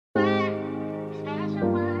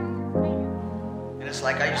it's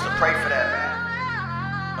like I used to pray for that,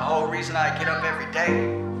 man. The whole reason I get up every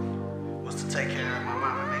day was to take care of my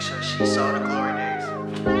mom and make sure she saw the glory days.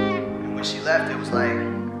 And when she left, it was like,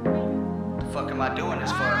 the fuck am I doing this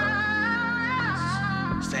for?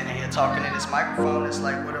 Standing here talking in this microphone, it's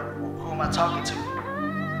like, who am I talking to?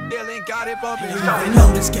 Even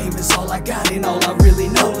though this game is all I got and all I really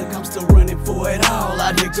know, look, I'm still running for it all.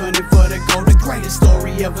 Out here gunning for the goal. The greatest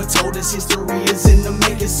story ever told. This history is in the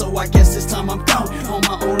making, so I guess this time I'm gone. On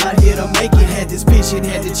my own, out here to make it. Had this vision,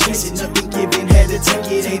 had to chase it. Nothing given, had to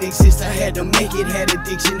take it. Ain't exist, I had to make it. Had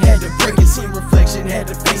addiction, had to break it. Seen reflection, had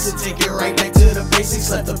to face it. Take it right back to the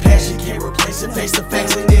basics. Left the passion, can't replace it. Face the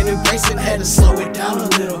facts and then embrace it. Had to slow it down a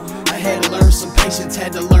little. I had to learn some patience.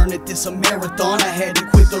 Had to learn that this a marathon. I had to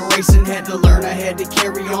quit the racing. Had to learn I had to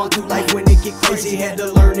carry on through life when it get crazy. Had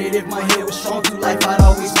to learn that if my head was strong through life, I'd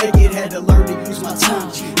always make it. Had to learn to use my time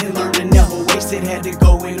and learn to never waste it. Had to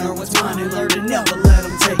go and earn what's mine and learn to never let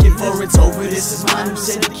them take it. For it's over, this is mine. Who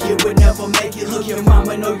said the kid would never make it? Look, your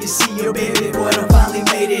mama know you see your baby boy. I finally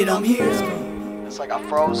made it, I'm here. It's like I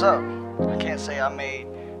froze up. I can't say I made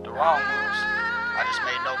the wrong moves. I just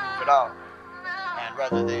made no move at all. And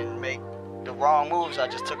rather than make the wrong moves, I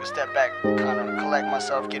just took a step back, kind of collect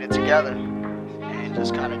myself, get it together, and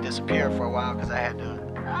just kind of disappear for a while because I had to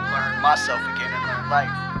learn myself again and learn life.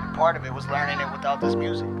 And part of it was learning it without this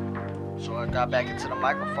music. So I got back into the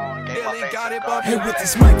microphone and gave my face to God. Hey, with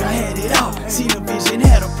this mic I had it all. Seen a vision,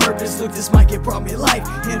 had a purpose. Look, this mic, it brought me life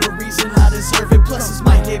and a reason I deserve it. Plus this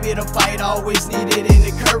mic gave it a fight. I always needed and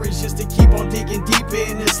the courage just to keep on digging deeper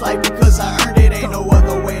in this life because I earned it. Ain't no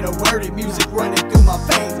other way to word it. Music running through my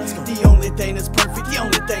veins. The only thing that's perfect, the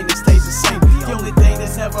only thing that stays the same. The only thing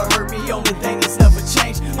that's never hurt me, the only thing that's never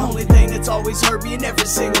changed. The only thing that's always hurt me in every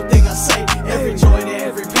single thing I say. Every joy to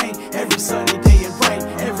every pain, every sunny day and rain.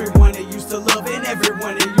 Everyone that used to love and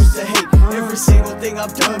everyone that used to hate. Every single thing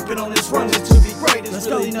I've done, been on this run just to be great. It's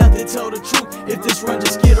really nothing, tell the truth. If this run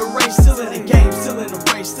just get erased, still in the game, still in the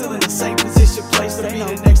race, still in the same position, place to be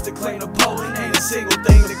the next to claim the pole. And ain't a single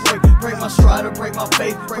thing to break. Break my stride or break my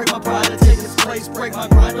faith, break my pride to take its place. Break my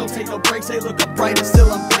grind, don't take no breaks. Hey, look, I'm bright and still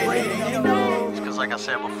I'm great. Because like I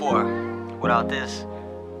said before, without this,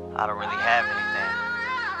 I don't really have anything.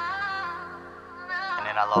 And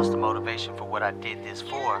then I lost the motivation for what I did this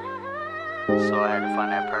for. So I had to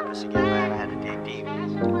find that purpose again, man. I had to dig deep.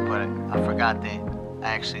 But I forgot that I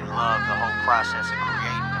actually love the whole process of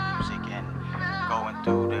creating the music and going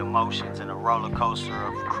through the emotions and the roller coaster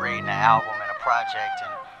of creating an album and a project.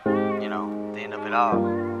 And, you know, the end of it all,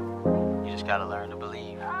 you just gotta learn to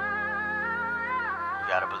believe. You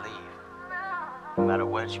gotta believe. No matter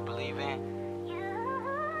what you believe in, you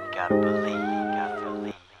gotta believe, you gotta believe.